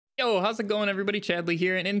Yo, how's it going everybody? Chadley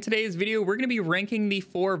here, and in today's video we're going to be ranking the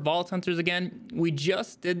 4 Vault Hunters again. We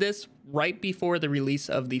just did this right before the release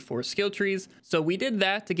of the 4 skill trees, so we did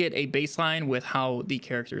that to get a baseline with how the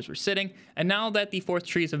characters were sitting, and now that the 4th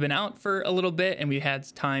trees have been out for a little bit and we've had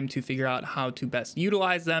time to figure out how to best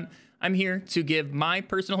utilize them, I'm here to give my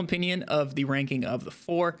personal opinion of the ranking of the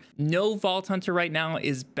 4. No Vault Hunter right now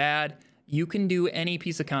is bad. You can do any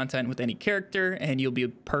piece of content with any character and you'll be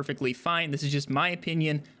perfectly fine. This is just my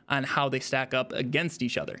opinion on how they stack up against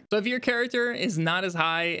each other. So if your character is not as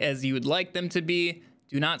high as you would like them to be,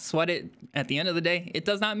 do not sweat it. At the end of the day, it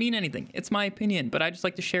does not mean anything. It's my opinion, but I just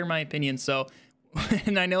like to share my opinion. So,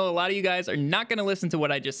 and I know a lot of you guys are not going to listen to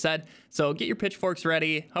what I just said. So get your pitchforks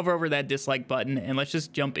ready, hover over that dislike button, and let's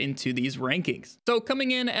just jump into these rankings. So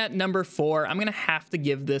coming in at number 4, I'm going to have to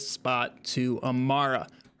give this spot to Amara.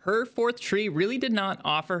 Her 4th tree really did not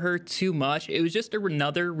offer her too much. It was just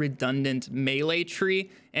another redundant melee tree.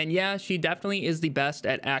 And yeah, she definitely is the best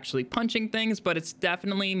at actually punching things, but it's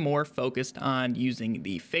definitely more focused on using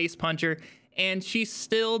the face puncher. And she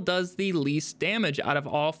still does the least damage out of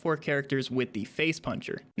all 4 characters with the face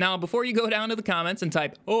puncher. Now, before you go down to the comments and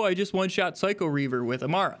type, "Oh, I just one-shot Psycho Reaver with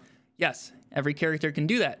Amara." Yes, every character can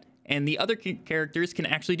do that. And the other characters can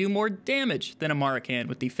actually do more damage than Amara can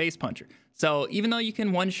with the face puncher. So even though you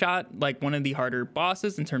can one-shot like one of the harder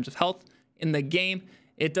bosses in terms of health in the game,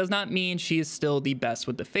 it does not mean she is still the best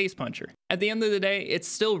with the face puncher. At the end of the day, it's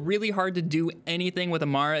still really hard to do anything with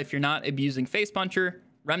Amara if you're not abusing face puncher,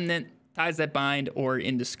 remnant, ties that bind, or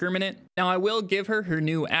indiscriminate. Now I will give her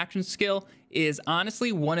new action skill is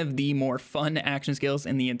honestly one of the more fun action skills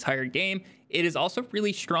in the entire game. It is also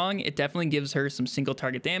really strong. It definitely gives her some single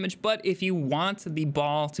target damage, but if you want the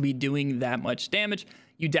ball to be doing that much damage,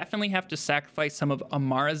 you definitely have to sacrifice some of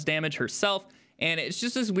Amara's damage herself. And it's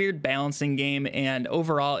just this weird balancing game, and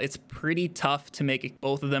overall it's pretty tough to make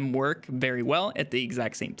both of them work very well at the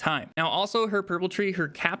exact same time. Now also her purple tree, her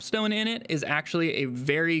capstone in it is actually a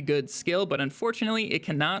very good skill, but unfortunately it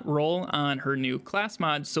cannot roll on her new class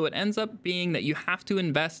mod, so it ends up being that you have to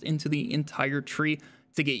invest into the entire tree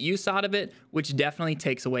to get use out of it, which definitely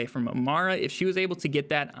takes away from Amara. If she was able to get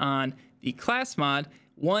that on the class mod,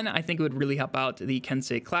 one, I think it would really help out the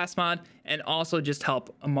Kensei class mod and also just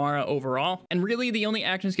help Amara overall. And really the only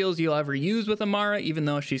action skills you'll ever use with Amara, even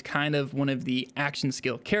though she's kind of one of the action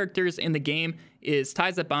skill characters in the game, is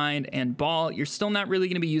Ties That Bind and Ball. You're still not really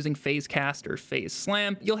going to be using Phase Cast or Phase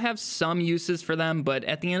Slam. You'll have some uses for them, but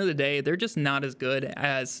at the end of the day, they're just not as good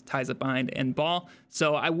as Ties That Bind and Ball.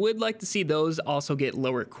 So I would like to see those also get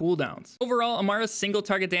lower cooldowns. Overall, Amara's single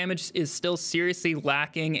target damage is still seriously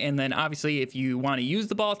lacking, and then obviously if you want to use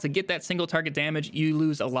the ball to get that single target damage, you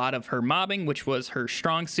lose a lot of her mobbing, which was her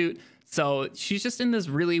strong suit. So she's just in this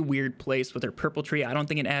really weird place with her purple tree. I don't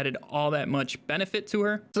think it added all that much benefit to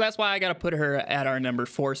her. So that's why I got to put her at our number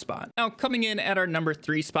 4 spot. Now coming in at our number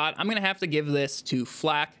 3 spot, I'm going to have to give this to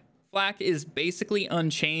Flak. Flak is basically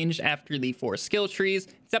unchanged after the 4 skill trees,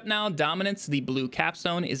 except now Dominance, the blue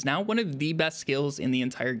capstone, is now one of the best skills in the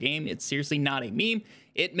entire game. It's seriously not a meme.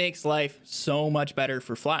 It makes life so much better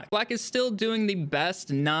for Flak. Flak is still doing the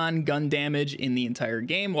best non-gun damage in the entire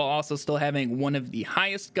game, while also still having one of the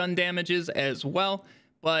highest gun damages as well.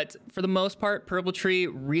 But for the most part, Purple Tree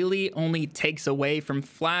really only takes away from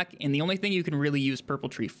Flak, and the only thing you can really use Purple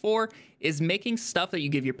Tree for is making stuff that you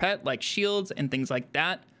give your pet, like shields and things like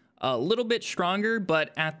that, a little bit stronger,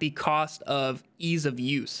 but at the cost of ease of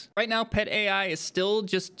use. Right now, pet AI is still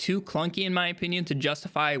just too clunky, in my opinion, to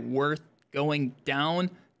justify worth going down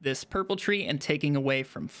this purple tree and taking away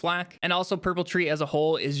from Flak. And also purple tree as a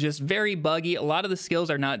whole is just very buggy. A lot of the skills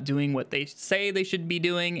are not doing what they say they should be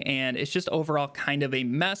doing, and it's just overall kind of a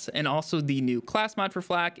mess. And also the new class mod for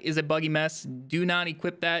Flak is a buggy mess. Do not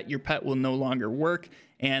equip that. Your pet will no longer work.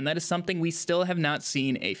 And that is something we still have not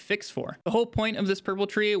seen a fix for. The whole point of this purple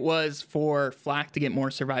tree was for Flak to get more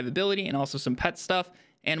survivability and also some pet stuff.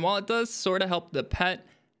 And while it does sort of help the pet,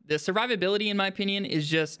 the survivability, in my opinion, is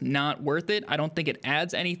just not worth it. I don't think it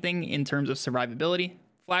adds anything in terms of survivability.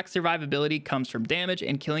 Flak's survivability comes from damage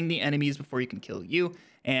and killing the enemies before you can kill you,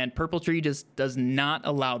 and Purple Tree just does not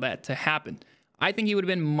allow that to happen. I think he would have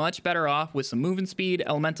been much better off with some movement speed,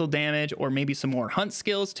 elemental damage, or maybe some more hunt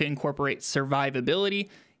skills to incorporate survivability,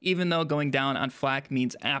 even though going down on Flak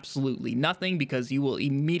means absolutely nothing because you will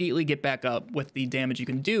immediately get back up with the damage you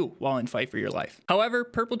can do while in fight for your life. However,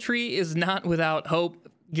 Purple Tree is not without hope.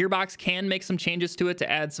 Gearbox can make some changes to it to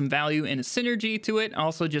add some value and a synergy to it.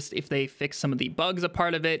 Also, just if they fix some of the bugs a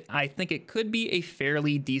part of it, I think it could be a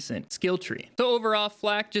fairly decent skill tree. So overall,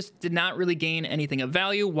 Flak just did not really gain anything of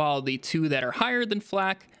value, while the 2 that are higher than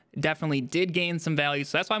Flak definitely did gain some value,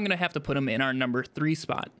 so that's why I'm going to have to put him in our number 3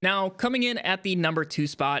 spot. Now, coming in at the number 2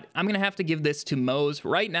 spot, I'm going to have to give this to Moze.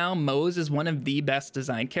 Right now, Moze is one of the best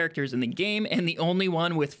designed characters in the game, and the only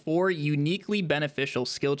one with 4 uniquely beneficial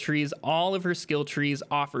skill trees. All of her skill trees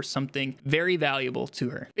offer something very valuable to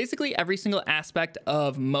her. Basically, every single aspect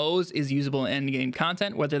of Moze is usable in endgame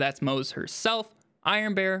content, whether that's Moze herself,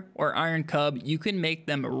 Iron Bear, or Iron Cub. You can make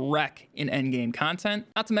them wreck in endgame content.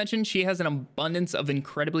 Not to mention, she has an abundance of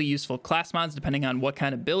incredibly useful class mods depending on what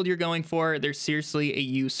kind of build you're going for. There's seriously a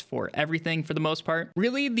use for everything for the most part.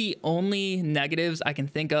 Really, the only negatives I can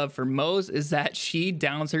think of for Moze is that she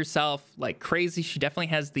downs herself like crazy. She definitely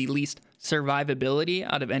has the least survivability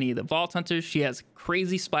out of any of the Vault Hunters. She has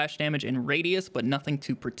crazy splash damage and radius, but nothing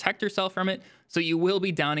to protect herself from it. So you will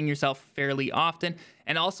be downing yourself fairly often.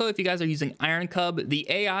 And also, if you guys are using Iron Cub, the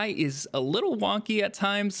AI is a little wonky at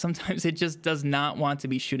times. Sometimes it just does not want to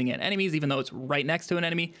be shooting at enemies, even though it's right next to an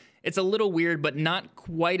enemy. It's a little weird, but not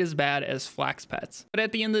quite as bad as Flak's pets. But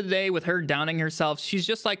at the end of the day, with her downing herself, she's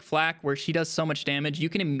just like Flak, where she does so much damage, you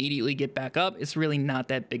can immediately get back up. It's really not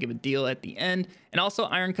that big of a deal at the end. And also,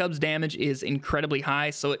 Iron Cub's damage is incredibly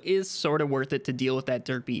high, so it is sort of worth it to deal with that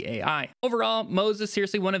derpy AI. Overall, Moze is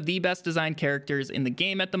seriously one of the best designed characters in the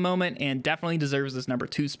game at the moment, and definitely deserves this number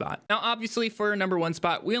 2 spot. Now, obviously, for number 1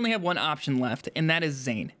 spot, we only have one option left, and that is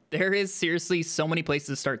Zane. There is seriously so many places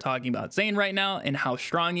to start talking about Zane right now and how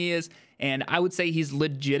strong he is, and I would say he's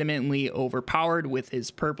legitimately overpowered with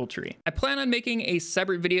his purple tree. I plan on making a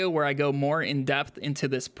separate video where I go more in depth into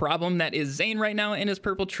this problem that is Zane right now and his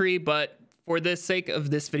purple tree, but for the sake of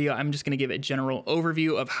this video, I'm just going to give a general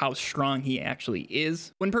overview of how strong he actually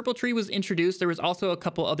is. When Purple Tree was introduced, there was also a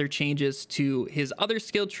couple other changes to his other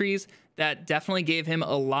skill trees that definitely gave him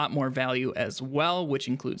a lot more value as well, which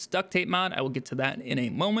includes duct tape mod. I will get to that in a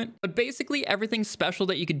moment. But basically, everything special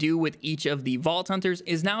that you could do with each of the Vault Hunters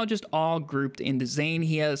is now just all grouped into Zane.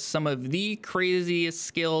 He has some of the craziest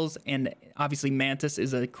skills, and obviously Mantis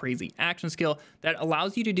is a crazy action skill that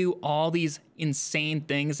allows you to do all these insane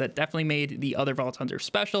things that definitely made the other Vault Hunters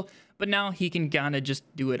special. But now he can kind of just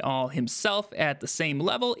do it all himself at the same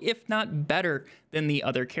level, if not better than the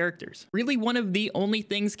other characters. Really, one of the only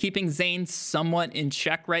things keeping Zane somewhat in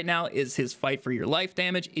check right now is his fight for your life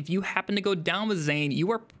damage. If you happen to go down with Zane,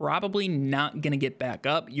 you are probably not going to get back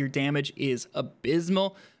up. Your damage is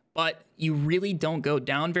abysmal, but you really don't go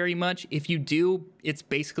down very much. If you do, it's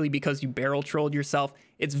basically because you barrel trolled yourself.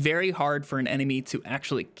 It's very hard for an enemy to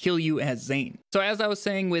actually kill you as Zane. So as I was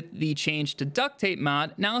saying with the change to duct tape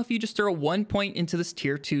mod, now if you just throw 1 point into this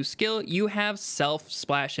tier 2 skill, you have self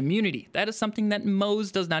splash immunity. That is something that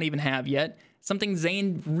Moze does not even have yet. Something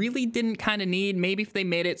Zane really didn't kind of need. Maybe if they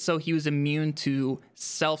made it so he was immune to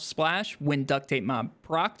self splash when duct tape mod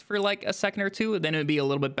procced for like a second or two, then it would be a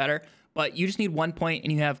little bit better. But you just need 1 point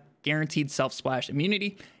and you have guaranteed self splash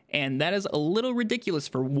immunity. And that is a little ridiculous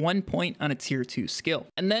for 1 point on a tier 2 skill.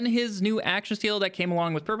 And then his new action skill that came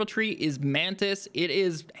along with Purple Tree is Mantis. It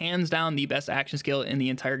is hands down the best action skill in the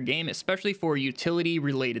entire game, especially for utility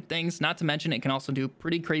related things. Not to mention it can also do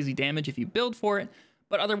pretty crazy damage if you build for it.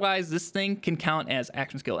 But otherwise, this thing can count as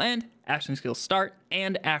action skill end, action skill start,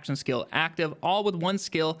 and action skill active, all with one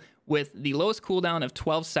skill with the lowest cooldown of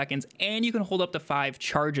 12 seconds, and you can hold up to 5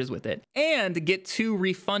 charges with it, and get 2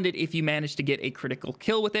 refunded if you manage to get a critical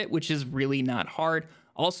kill with it, which is really not hard.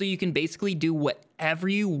 Also, you can basically do whatever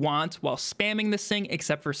you want while spamming this thing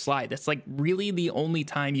except for slide. That's like really the only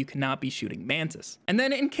time you cannot be shooting Mantis. And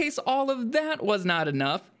then in case all of that was not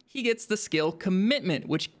enough, he gets the skill Commitment,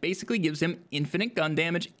 which basically gives him infinite gun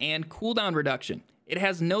damage and cooldown reduction. It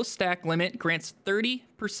has no stack limit, grants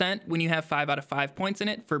 30% when you have 5 out of 5 points in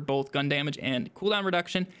it for both gun damage and cooldown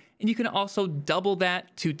reduction, and you can also double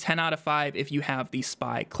that to 10 out of 5 if you have the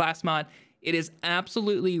Spy class mod. It is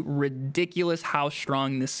absolutely ridiculous how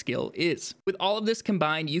strong this skill is. With all of this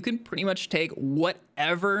combined, you can pretty much take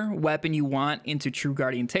whatever weapon you want into True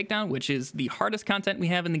Guardian Takedown, which is the hardest content we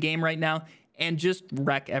have in the game right now, and just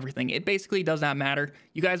wreck everything. It basically does not matter.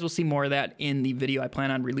 You guys will see more of that in the video I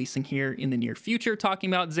plan on releasing here in the near future,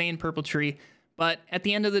 talking about Zane Purple Tree. But at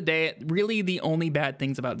the end of the day, really the only bad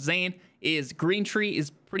things about Zane is Green Tree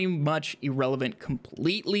is pretty much irrelevant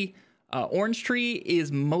completely. Orange Tree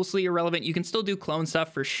is mostly irrelevant. You can still do clone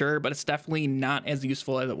stuff for sure, but it's definitely not as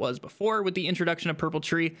useful as it was before with the introduction of Purple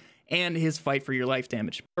Tree and his fight for your life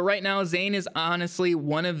damage. But right now, Zane is honestly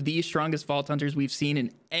one of the strongest Vault Hunters we've seen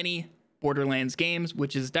in any Borderlands games,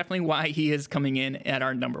 which is definitely why he is coming in at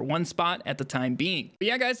our #1 spot at the time being. But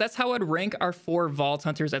yeah, guys, that's how I'd rank our 4 Vault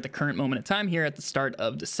Hunters at the current moment in time here at the start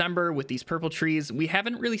of December with these purple trees. We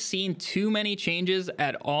haven't really seen too many changes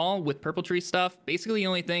at all with purple tree stuff. Basically, the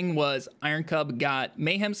only thing was Iron Cub got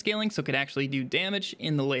mayhem scaling, so could actually do damage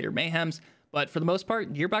in the later mayhems. But for the most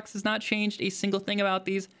part, Gearbox has not changed a single thing about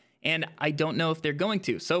these, and I don't know if they're going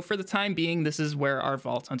to. So for the time being, this is where our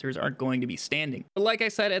Vault Hunters are going to be standing. But like I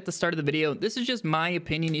said at the start of the video, this is just my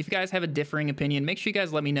opinion. If you guys have a differing opinion, make sure you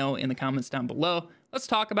guys let me know in the comments down below. Let's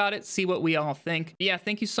talk about it, see what we all think. But yeah,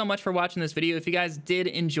 thank you so much for watching this video. If you guys did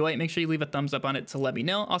enjoy it, make sure you leave a thumbs up on it to let me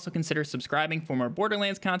know. Also consider subscribing for more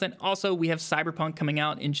Borderlands content. Also, we have Cyberpunk coming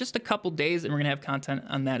out in just a couple days, and we're gonna have content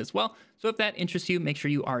on that as well. So if that interests you, make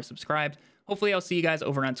sure you are subscribed. Hopefully I'll see you guys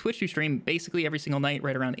over on Twitch. We stream basically every single night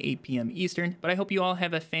right around 8 p.m. Eastern. But I hope you all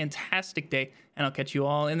have a fantastic day, and I'll catch you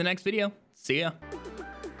all in the next video. See ya.